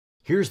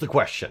Here's the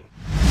question.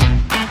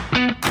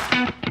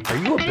 Are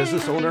you a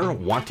business owner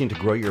wanting to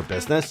grow your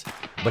business,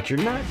 but you're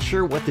not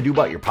sure what to do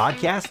about your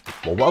podcast?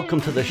 Well,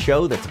 welcome to the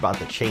show that's about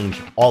to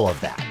change all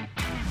of that.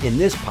 In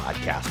this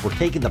podcast, we're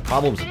taking the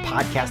problems of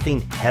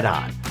podcasting head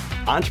on.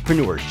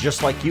 Entrepreneurs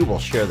just like you will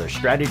share their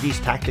strategies,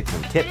 tactics,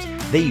 and tips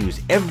they use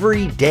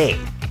every day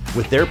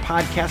with their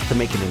podcast to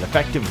make it an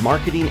effective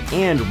marketing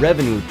and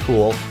revenue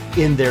tool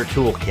in their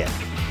toolkit.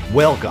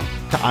 Welcome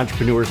to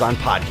Entrepreneurs on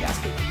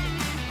Podcasting.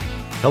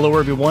 Hello,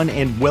 everyone,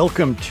 and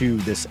welcome to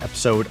this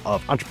episode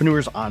of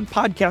Entrepreneurs on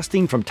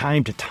Podcasting. From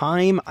time to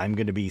time, I'm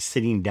going to be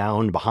sitting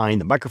down behind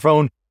the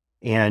microphone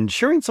and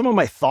sharing some of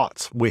my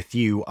thoughts with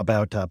you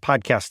about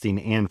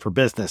podcasting and for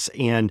business.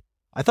 And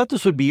I thought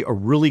this would be a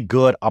really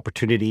good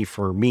opportunity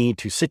for me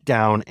to sit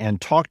down and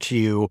talk to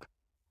you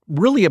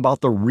really about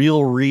the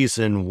real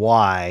reason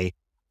why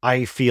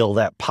I feel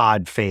that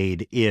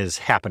Podfade is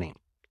happening.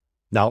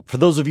 Now, for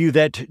those of you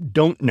that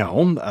don't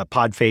know,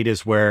 Podfade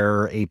is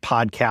where a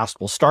podcast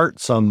will start.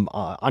 Some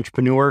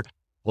entrepreneur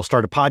will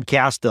start a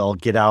podcast. They'll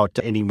get out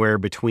anywhere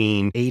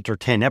between 8 or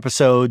 10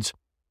 episodes.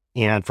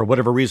 And for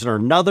whatever reason or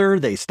another,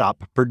 they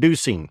stop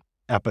producing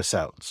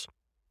episodes.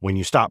 When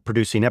you stop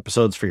producing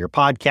episodes for your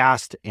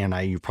podcast, and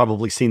you've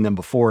probably seen them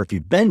before if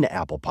you've been to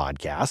Apple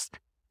Podcasts,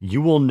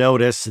 you will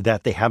notice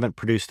that they haven't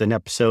produced an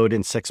episode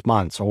in 6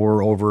 months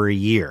or over a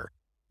year.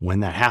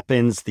 When that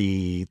happens,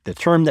 the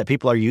term that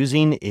people are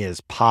using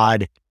is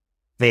Podfade.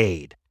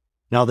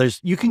 Now,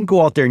 you can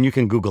go out there and you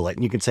can Google it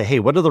and you can say, hey,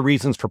 what are the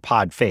reasons for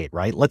Podfade,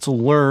 right? Let's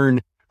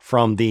learn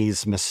from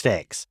these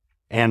mistakes.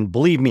 And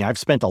believe me, I've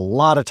spent a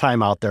lot of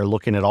time out there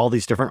looking at all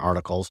these different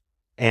articles,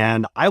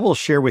 and I will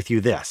share with you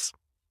this.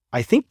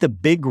 I think the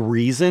big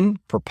reason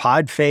for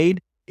Podfade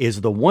is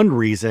the one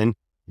reason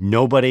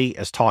nobody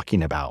is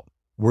talking about.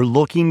 We're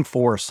looking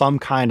for some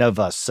kind of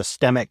a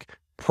systemic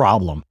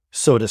problem,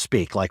 so to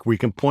speak. Like we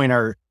can point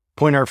our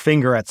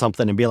finger at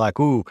something and be like,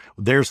 ooh,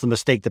 there's the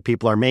mistake that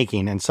people are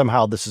making. And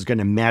somehow this is going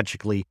to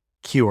magically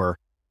cure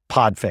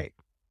Podfade.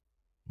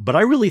 But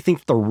I really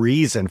think the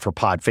reason for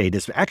Podfade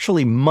is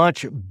actually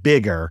much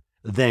bigger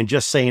than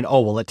just saying,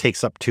 oh, well, it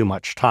takes up too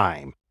much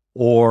time,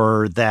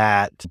 or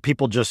that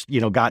people just,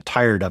 got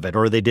tired of it,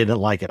 or they didn't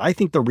like it. I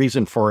think the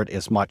reason for it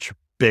is much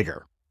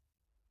bigger.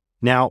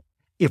 Now,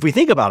 if we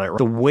think about it,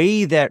 the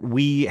way that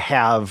we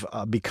have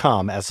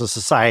become as a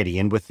society,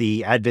 and with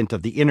the advent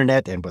of the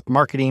internet and with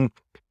marketing,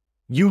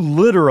 you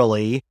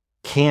literally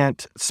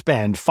can't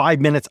spend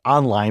 5 minutes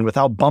online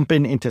without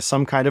bumping into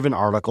some kind of an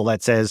article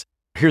that says,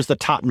 here's the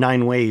top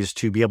 9 ways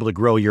to be able to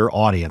grow your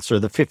audience, or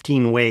the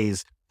 15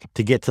 ways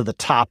to get to the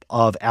top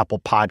of Apple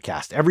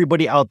Podcast.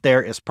 Everybody out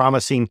there is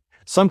promising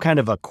some kind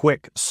of a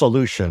quick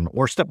solution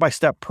or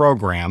step-by-step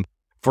program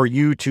for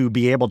you to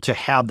be able to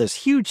have this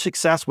huge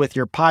success with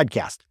your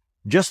podcast.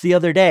 Just the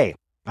other day,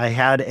 I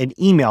had an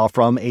email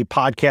from a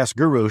podcast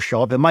guru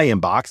show up in my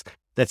inbox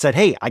that said,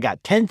 hey, I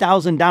got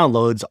 10,000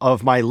 downloads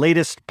of my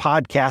latest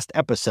podcast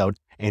episode,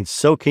 and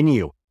so can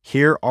you.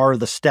 Here are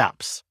the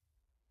steps.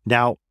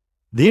 Now,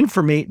 the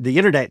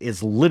internet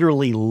is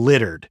literally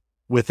littered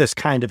with this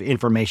kind of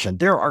information.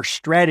 There are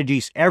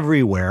strategies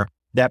everywhere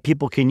that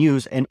people can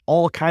use, and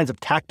all kinds of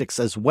tactics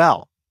as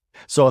well.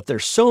 So if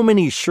there's so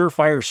many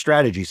surefire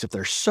strategies, if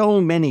there's so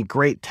many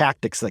great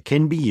tactics that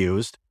can be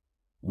used,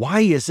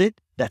 why is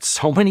it that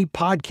so many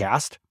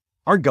podcasts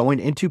are going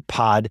into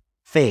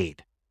Podfade?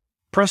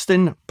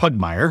 Preston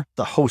Pugmire,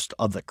 the host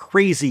of the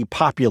crazy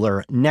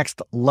popular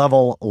Next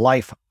Level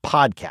Life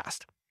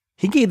podcast,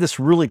 he gave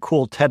this really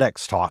cool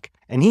TEDx talk,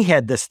 and he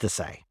had this to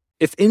say.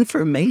 If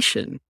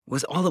information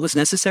was all that was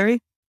necessary,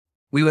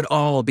 we would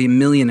all be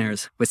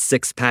millionaires with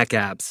six-pack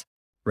abs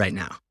right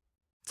now.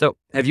 So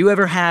have you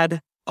ever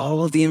had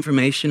all of the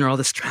information or all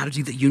the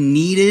strategy that you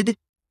needed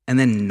and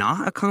then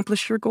not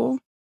accomplish your goal?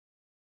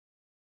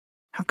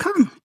 How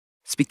come?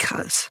 It's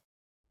because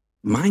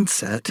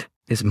mindset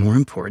is more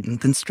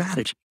important than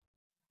strategy.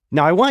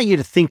 Now, I want you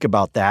to think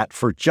about that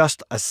for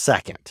just a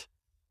second.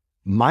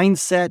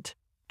 Mindset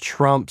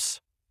trumps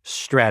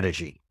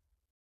strategy.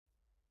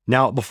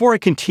 Now, before I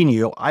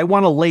continue, I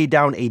want to lay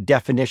down a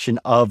definition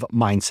of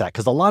mindset,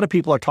 because a lot of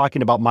people are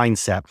talking about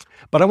mindset,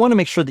 but I want to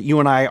make sure that you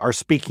and I are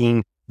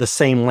speaking the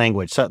same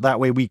language, so that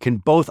way we can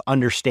both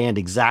understand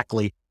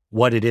exactly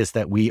what it is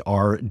that we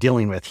are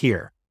dealing with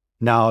here.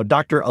 Now,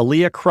 Dr.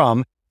 Aaliyah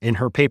Crum, in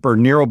her paper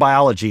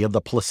Neurobiology of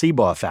the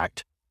Placebo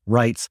Effect,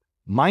 writes,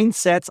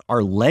 mindsets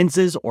are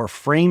lenses or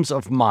frames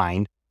of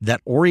mind that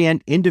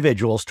orient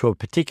individuals to a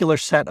particular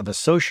set of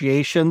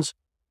associations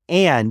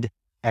and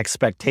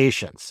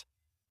expectations.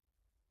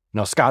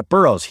 Now, Scott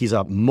Burrows, he's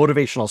a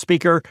motivational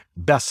speaker,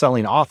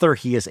 best-selling author.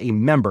 He is a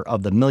member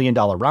of the $1 Million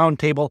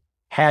Roundtable,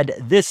 had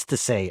this to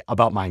say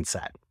about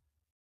mindset.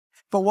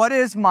 But what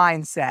is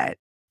mindset?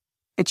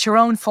 It's your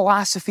own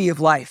philosophy of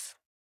life.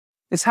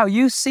 It's how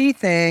you see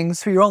things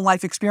through your own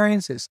life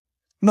experiences.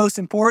 Most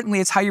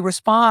importantly, it's how you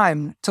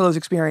respond to those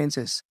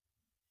experiences.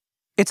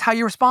 It's how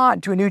you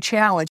respond to a new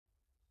challenge.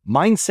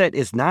 Mindset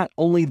is not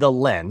only the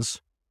lens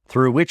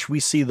through which we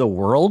see the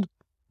world,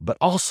 but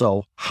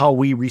also how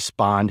we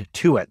respond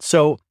to it.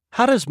 So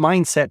how does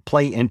mindset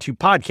play into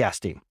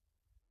podcasting?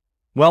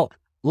 Well,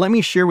 let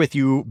me share with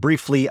you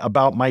briefly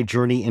about my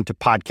journey into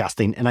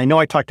podcasting. And I know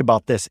I talked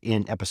about this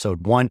in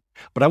episode 1,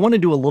 but I want to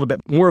do a little bit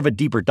more of a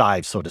deeper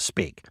dive, so to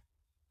speak.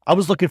 I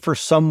was looking for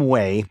some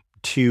way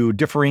to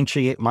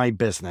differentiate my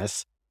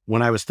business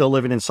when I was still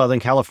living in Southern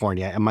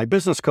California. And my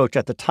business coach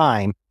at the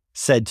time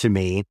said to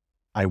me,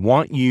 I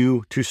want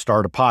you to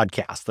start a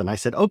podcast. And I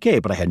said, okay,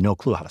 but I had no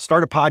clue how to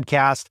start a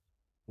podcast.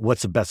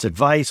 What's the best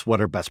advice?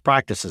 What are best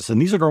practices? And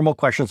these are normal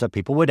questions that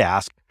people would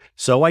ask.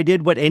 So I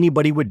did what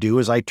anybody would do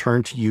is I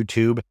turned to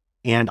YouTube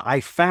and I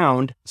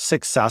found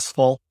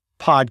successful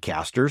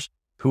podcasters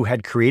who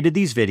had created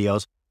these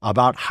videos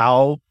about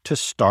how to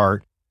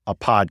start a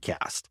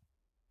podcast.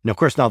 And of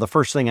course, now the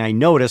first thing I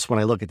notice when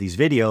I look at these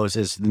videos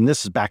is, and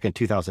this is back in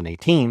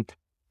 2018,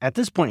 at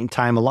this point in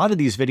time, a lot of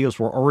these videos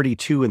were already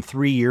 2 and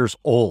 3 years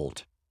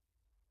old.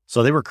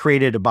 So they were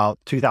created about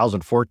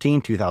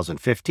 2014,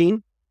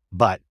 2015,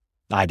 but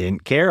I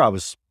didn't care. I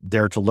was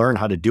there to learn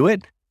how to do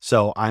it.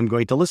 So I'm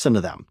going to listen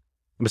to them.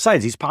 And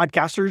besides, these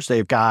podcasters,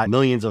 they've got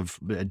millions of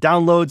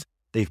downloads.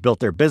 They've built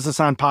their business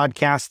on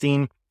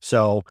podcasting.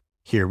 So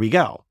here we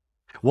go.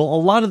 Well,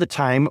 a lot of the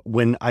time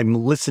when I'm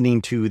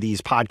listening to these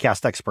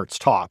podcast experts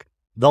talk,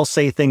 they'll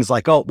say things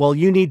like, oh, well,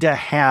 you need to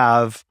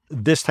have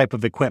this type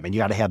of equipment. You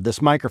got to have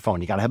this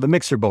microphone. You got to have a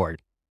mixer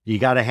board. You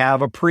got to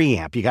have a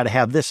preamp. You got to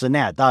have this and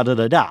that, da, da,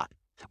 da, da.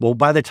 Well,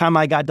 by the time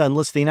I got done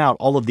listing out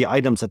all of the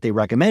items that they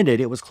recommended,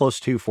 it was close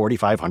to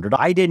 $4,500.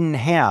 I didn't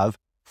have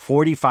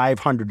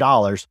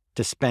 $4,500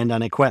 to spend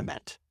on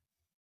equipment.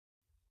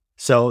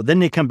 So then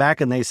they come back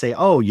and they say,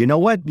 oh, you know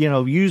what?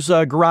 Use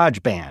a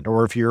GarageBand,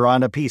 or if you're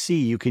on a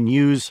PC, you can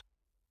use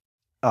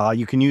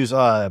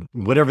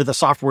whatever the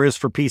software is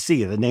for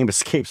PC. The name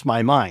escapes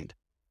my mind.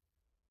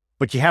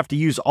 But you have to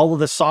use all of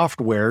the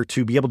software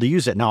to be able to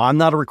use it. Now, I'm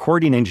not a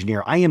recording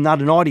engineer. I am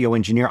not an audio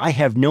engineer. I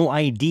have no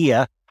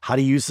idea how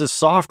to use this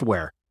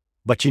software.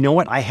 But you know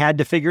what? I had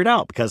to figure it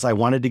out because I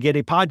wanted to get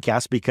a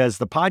podcast, because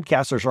the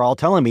podcasters are all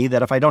telling me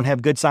that if I don't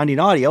have good sounding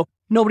audio,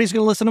 nobody's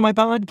going to listen to my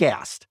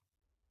podcast.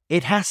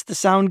 It has to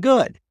sound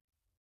good.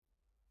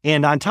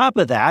 And on top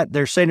of that,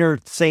 they're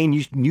saying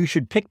you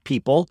should pick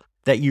people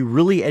that you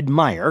really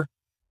admire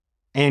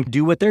and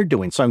do what they're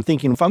doing. So I'm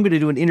thinking, if I'm going to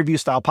do an interview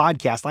style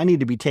podcast, I need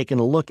to be taking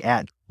a look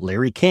at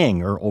Larry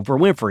King or Oprah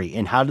Winfrey,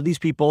 and how do these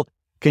people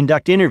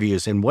conduct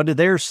interviews and what do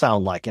theirs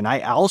sound like? And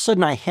all of a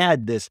sudden I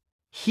had this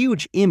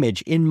huge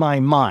image in my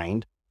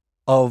mind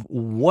of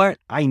what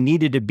I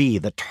needed to be,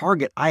 the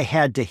target I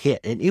had to hit.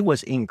 And it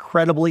was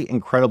incredibly,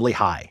 incredibly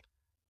high.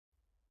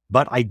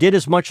 But I did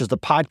as much as the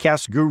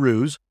podcast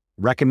gurus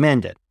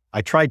recommended.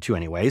 I tried to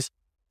anyways.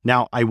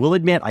 Now, I will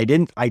admit I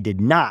did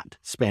not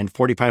spend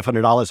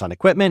 $4,500 on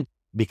equipment,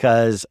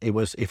 because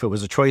if it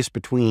was a choice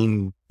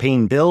between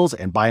paying bills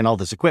and buying all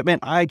this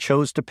equipment, I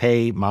chose to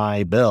pay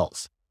my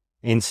bills.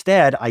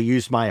 Instead, I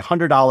used my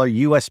 $100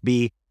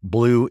 USB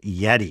Blue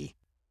Yeti.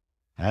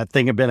 That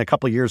thing had been a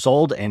couple years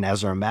old, and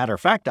as a matter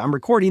of fact, I'm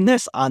recording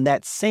this on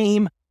that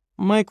same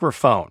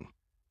microphone.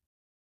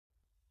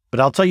 But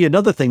I'll tell you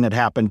another thing that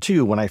happened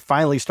too. When I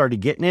finally started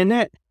getting in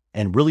it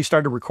and really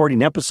started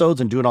recording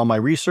episodes and doing all my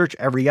research,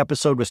 every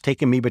episode was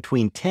taking me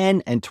between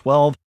 10 and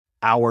 12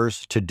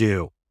 hours to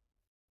do.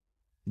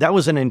 That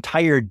was an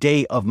entire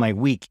day of my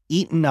week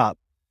eaten up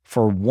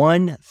for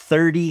one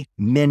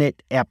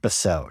 30-minute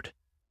episode.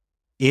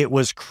 It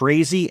was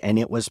crazy and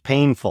it was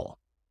painful.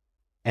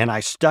 And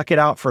I stuck it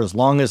out for as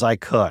long as I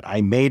could.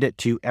 I made it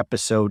to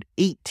episode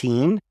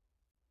 18,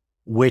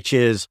 which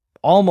is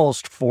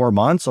almost 4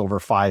 months, over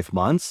 5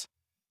 months,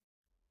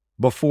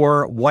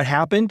 before what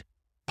happened?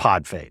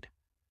 Podfade.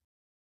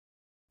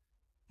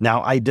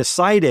 Now, I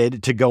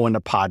decided to go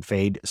into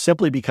Podfade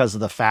simply because of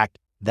the fact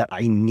that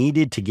I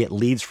needed to get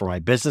leads for my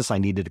business. I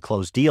needed to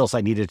close deals. I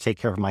needed to take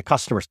care of my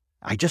customers.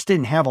 I just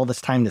didn't have all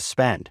this time to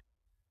spend.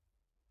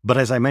 But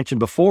as I mentioned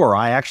before,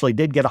 I actually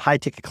did get a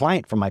high-ticket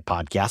client from my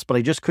podcast, but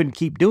I just couldn't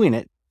keep doing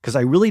it because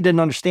I really didn't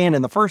understand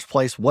in the first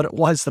place what it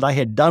was that I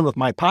had done with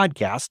my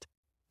podcast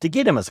to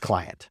get him as a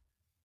client.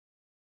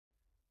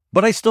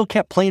 But I still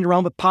kept playing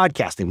around with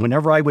podcasting.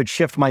 Whenever I would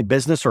shift my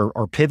business or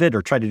pivot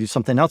or try to do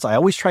something else, I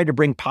always tried to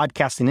bring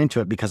podcasting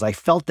into it because I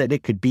felt that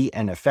it could be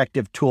an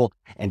effective tool.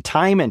 And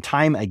time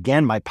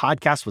again, my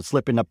podcast would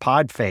slip into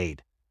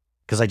Podfade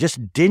because I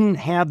just didn't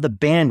have the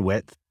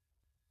bandwidth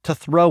to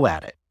throw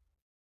at it.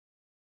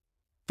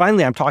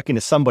 Finally, I'm talking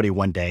to somebody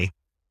one day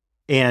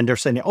and they're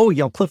saying, oh,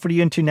 Cliff, what are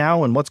you into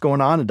now? And what's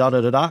going on? And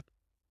da-da-da-da.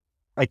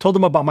 I told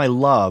them about my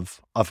love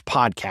of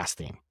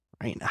podcasting,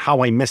 right?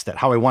 How I missed it,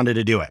 how I wanted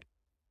to do it.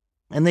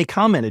 And they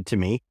commented to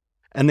me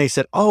and they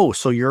said, oh,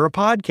 so you're a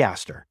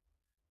podcaster.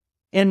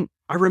 And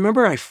I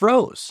remember I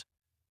froze.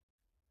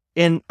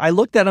 And I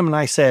looked at them and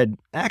I said,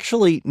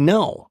 actually,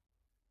 no,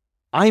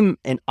 I'm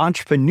an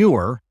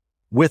entrepreneur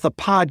with a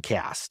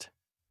podcast.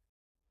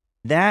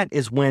 That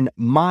is when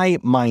my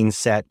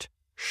mindset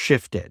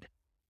shifted.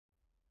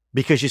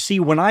 Because you see,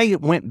 when I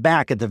went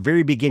back at the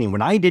very beginning,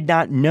 when I did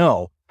not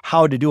know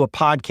how to do a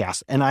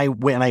podcast. And I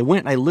went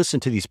and I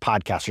listened to these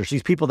podcasters,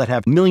 these people that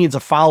have millions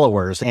of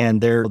followers,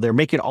 and they're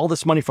making all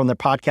this money from their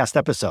podcast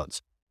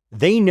episodes.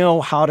 They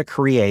know how to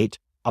create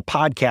a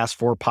podcast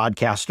for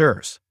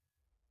podcasters.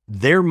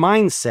 Their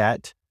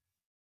mindset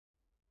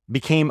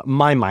became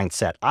my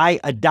mindset. I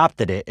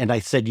adopted it and I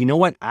said, you know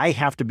what? I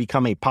have to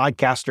become a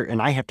podcaster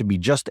and I have to be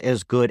just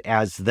as good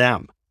as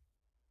them.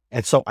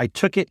 And so I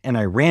took it and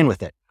I ran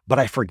with it. But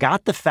I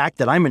forgot the fact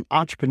that I'm an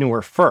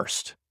entrepreneur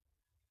first.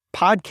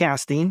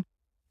 Podcasting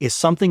is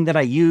something that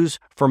I use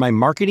for my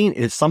marketing.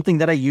 It is something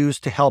that I use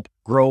to help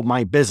grow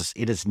my business.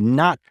 It is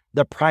not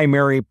the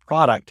primary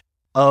product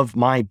of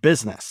my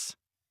business.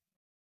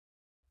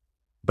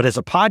 But as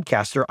a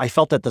podcaster, I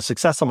felt that the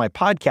success of my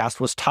podcast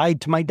was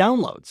tied to my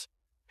downloads.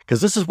 Because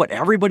this is what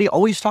everybody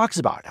always talks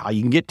about, how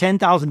you can get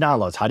 10,000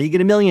 downloads. How do you get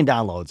 1 million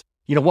downloads?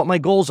 You know, what my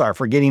goals are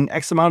for getting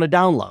X amount of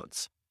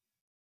downloads.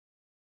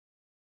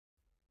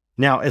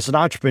 Now, as an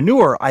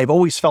entrepreneur, I've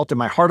always felt in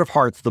my heart of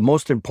hearts, the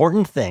most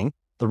important thing,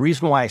 the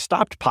reason why I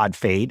stopped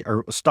Podfade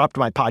or stopped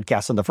my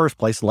podcast in the first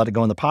place and let it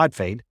go in the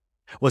Podfade,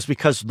 was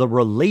because the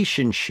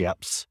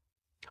relationships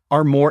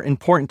are more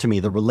important to me.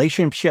 The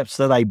relationships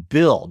that I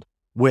build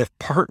with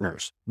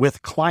partners,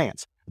 with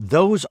clients,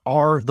 those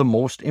are the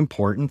most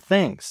important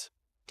things.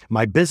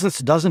 My business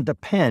doesn't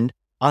depend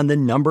on the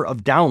number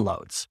of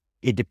downloads.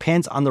 It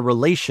depends on the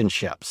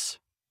relationships.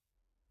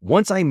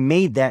 Once I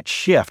made that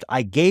shift,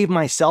 I gave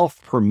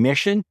myself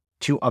permission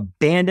to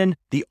abandon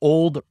the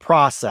old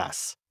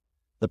process.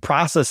 The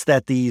process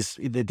that the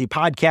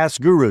podcast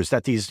gurus,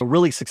 that these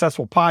really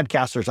successful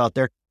podcasters out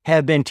there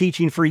have been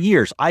teaching for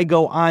years. I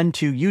go on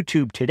to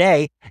YouTube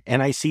today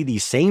and I see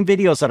these same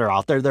videos that are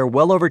out there. They're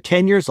well over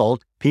 10 years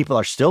old. People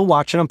are still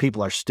watching them.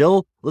 People are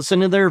still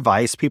listening to their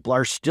advice. People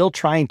are still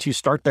trying to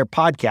start their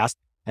podcast.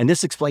 And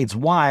this explains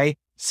why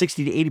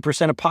 60 to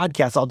 80% of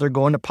podcasts out there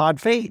go into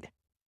Podfade.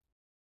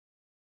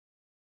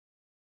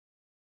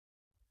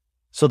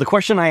 So the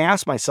question I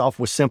asked myself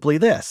was simply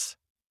this.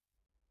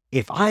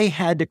 If I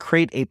had to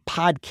create a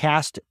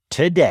podcast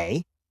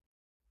today,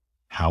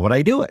 how would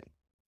I do it?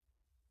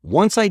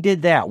 Once I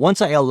did that,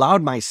 once I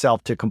allowed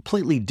myself to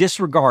completely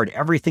disregard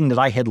everything that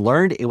I had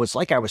learned, it was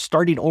like I was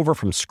starting over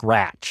from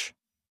scratch.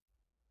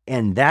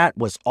 And that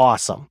was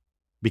awesome,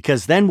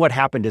 because then what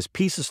happened is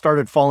pieces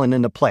started falling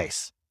into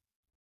place.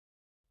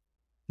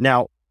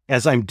 Now,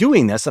 as I'm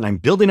doing this and I'm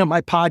building up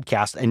my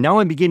podcast, and now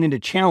I'm beginning to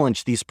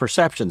challenge these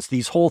perceptions,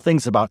 these whole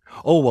things about,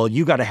 oh, well,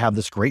 you got to have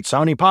this great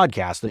sounding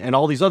podcast and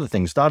all these other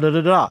things,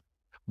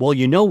 Well,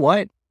 you know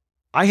what?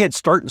 I had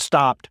start and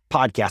stopped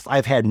podcasts.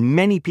 I've had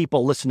many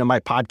people listen to my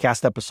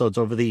podcast episodes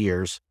over the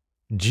years.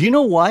 Do you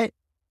know what?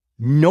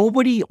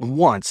 Nobody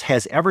once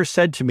has ever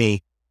said to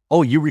me,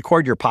 oh, you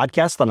record your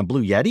podcast on a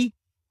Blue Yeti?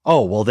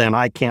 Oh, well, then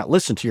I can't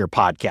listen to your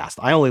podcast.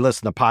 I only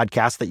listen to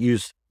podcasts that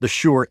use the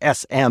Shure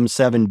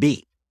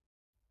SM7B.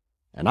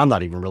 And I'm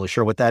not even really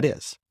sure what that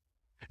is.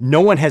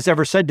 No one has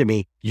ever said to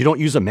me, you don't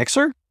use a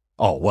mixer?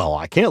 Oh, well,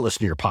 I can't listen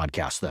to your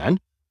podcast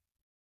then.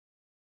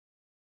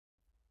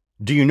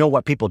 Do you know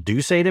what people do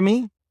say to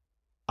me?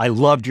 I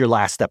loved your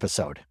last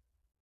episode.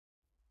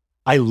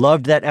 I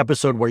loved that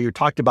episode where you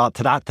talked about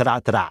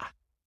ta-da.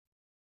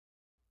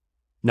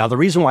 Now, the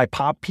reason why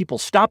people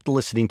stopped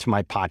listening to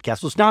my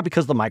podcast was not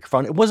because of the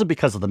microphone. It wasn't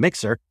because of the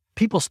mixer.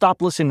 People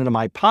stopped listening to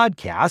my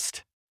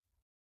podcast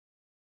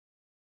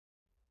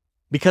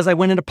because I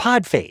went into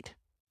Podfade.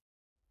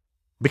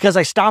 Because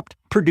I stopped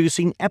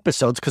producing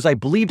episodes because I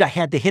believed I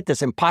had to hit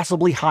this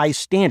impossibly high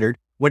standard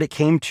when it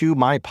came to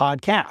my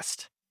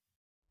podcast.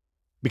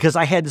 Because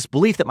I had this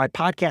belief that my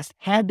podcast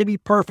had to be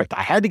perfect.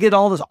 I had to get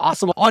all this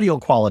awesome audio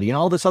quality and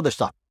all this other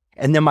stuff.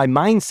 And then my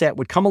mindset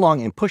would come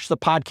along and push the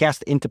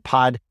podcast into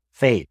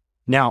Podfade.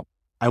 Now,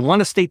 I want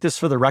to state this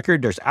for the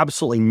record. There's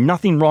absolutely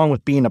nothing wrong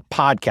with being a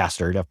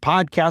podcaster. If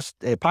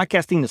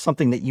podcasting is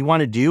something that you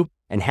want to do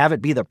and have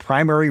it be the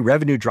primary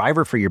revenue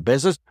driver for your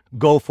business,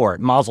 go for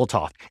it. Mazel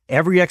tov.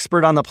 Every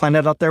expert on the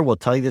planet out there will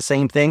tell you the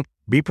same thing.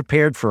 Be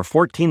prepared for a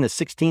 14 to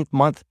 16th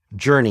month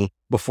journey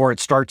before it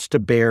starts to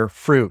bear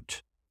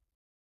fruit.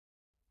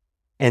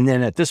 And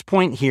then at this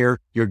point here,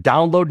 your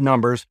download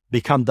numbers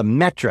become the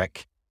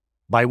metric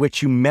by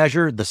which you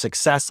measure the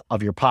success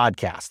of your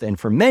podcast. And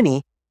for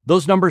many,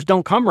 those numbers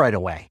don't come right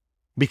away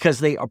because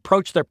they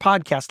approach their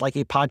podcast like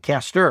a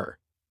podcaster.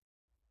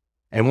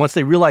 And once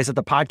they realize that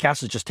the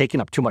podcast is just taking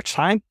up too much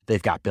time,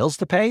 they've got bills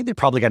to pay. They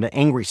probably got an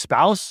angry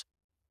spouse,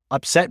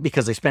 upset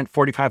because they spent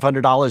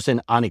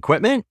 $4,500 on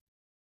equipment.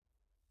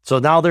 So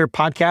now their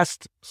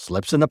podcast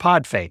slips in the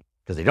Podfade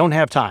because they don't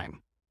have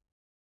time.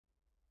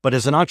 But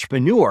as an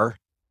entrepreneur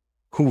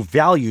who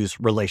values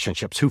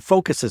relationships, who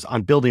focuses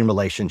on building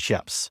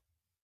relationships,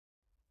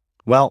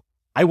 well,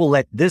 I will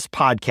let this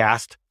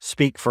podcast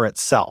speak for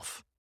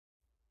itself.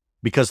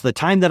 Because the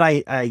time that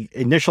I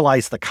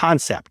initialized the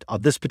concept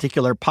of this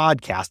particular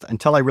podcast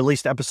until I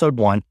released episode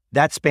 1,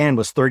 that span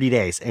was 30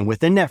 days. And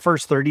within that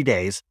first 30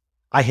 days,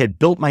 I had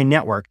built my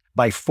network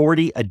by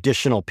 40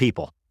 additional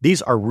people.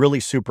 These are really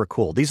super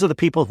cool. These are the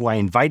people who I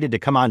invited to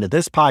come onto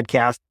this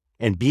podcast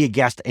and be a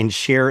guest and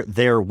share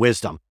their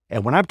wisdom.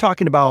 And when I'm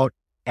talking about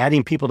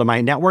adding people to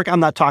my network, I'm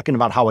not talking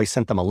about how I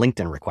sent them a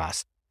LinkedIn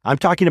request. I'm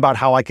talking about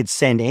how I could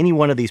send any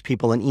one of these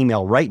people an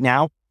email right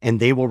now and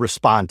they will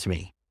respond to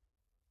me.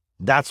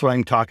 That's what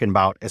I'm talking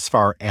about as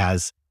far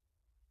as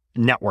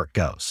network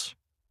goes.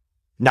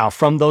 Now,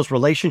 from those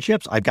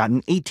relationships, I've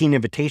gotten 18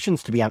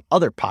 invitations to be on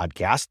other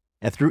podcasts,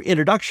 and through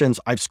introductions,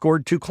 I've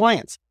scored 2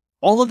 clients.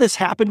 All of this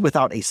happened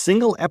without a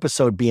single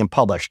episode being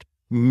published.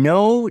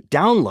 No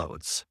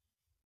downloads.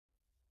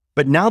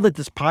 But now that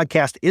this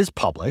podcast is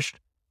published,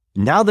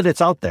 now that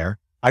it's out there,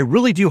 I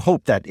really do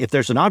hope that if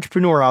there's an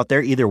entrepreneur out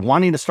there either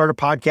wanting to start a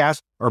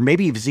podcast or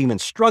maybe is even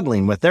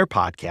struggling with their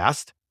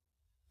podcast,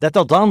 that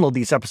they'll download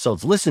these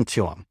episodes, listen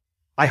to them.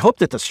 I hope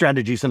that the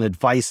strategies and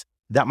advice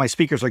that my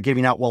speakers are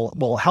giving out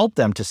will help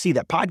them to see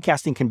that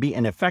podcasting can be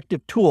an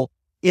effective tool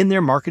in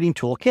their marketing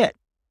toolkit.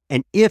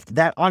 And if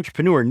that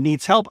entrepreneur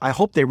needs help, I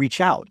hope they reach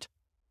out.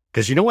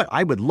 Because you know what?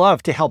 I would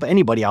love to help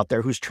anybody out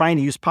there who's trying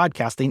to use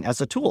podcasting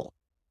as a tool.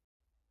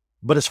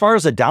 But as far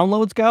as the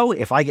downloads go,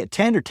 if I get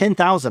 10 or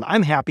 10,000,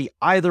 I'm happy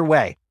either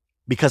way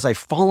because I've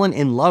fallen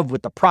in love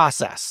with the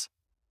process.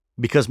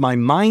 Because my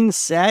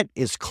mindset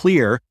is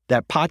clear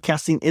that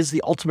podcasting is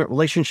the ultimate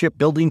relationship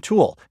building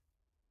tool.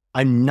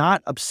 I'm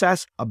not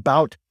obsessed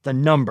about the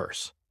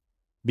numbers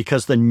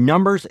because the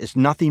numbers is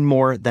nothing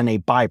more than a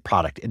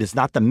byproduct. It is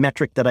not the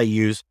metric that I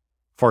use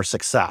for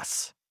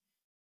success.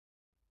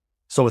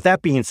 So with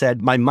that being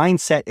said, my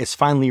mindset is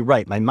finally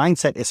right. My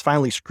mindset is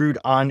finally screwed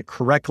on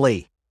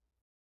correctly.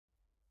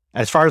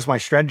 As far as my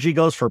strategy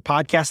goes for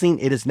podcasting,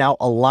 it is now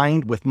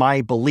aligned with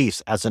my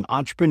beliefs. As an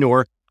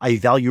entrepreneur, I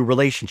value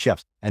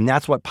relationships. And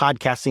that's what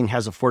podcasting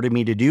has afforded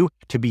me to do,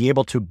 to be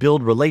able to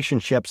build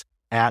relationships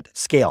at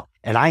scale.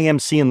 And I am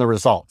seeing the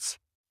results.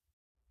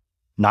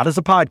 Not as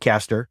a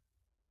podcaster,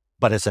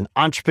 but as an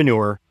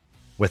entrepreneur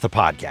with a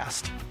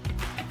podcast.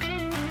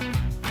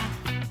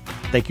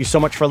 Thank you so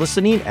much for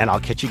listening, and I'll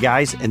catch you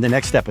guys in the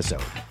next episode.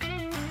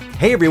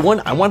 Hey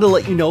everyone, I wanted to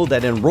let you know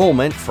that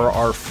enrollment for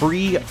our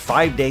free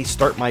 5-day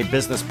Start My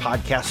Business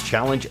Podcast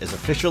Challenge is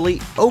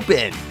officially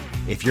open.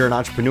 If you're an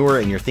entrepreneur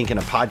and you're thinking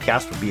a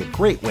podcast would be a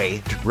great way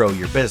to grow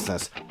your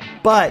business,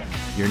 but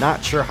you're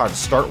not sure how to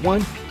start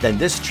one, then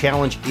this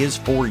challenge is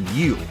for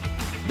you.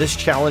 This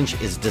challenge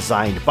is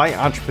designed by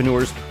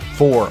entrepreneurs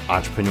for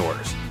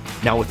entrepreneurs.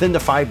 Now, within the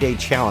 5-day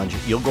challenge,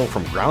 you'll go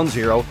from ground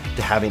zero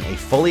to having a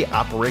fully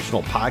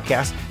operational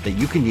podcast that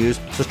you can use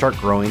to start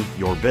growing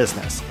your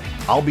business.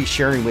 I'll be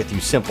sharing with you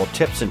simple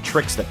tips and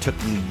tricks that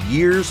took me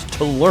years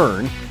to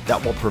learn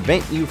that will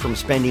prevent you from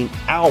spending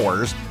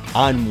hours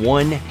on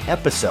one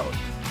episode.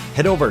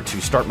 Head over to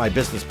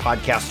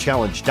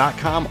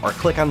startmybusinesspodcastchallenge.com or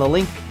click on the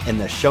link in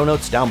the show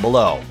notes down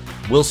below.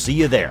 We'll see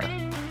you there.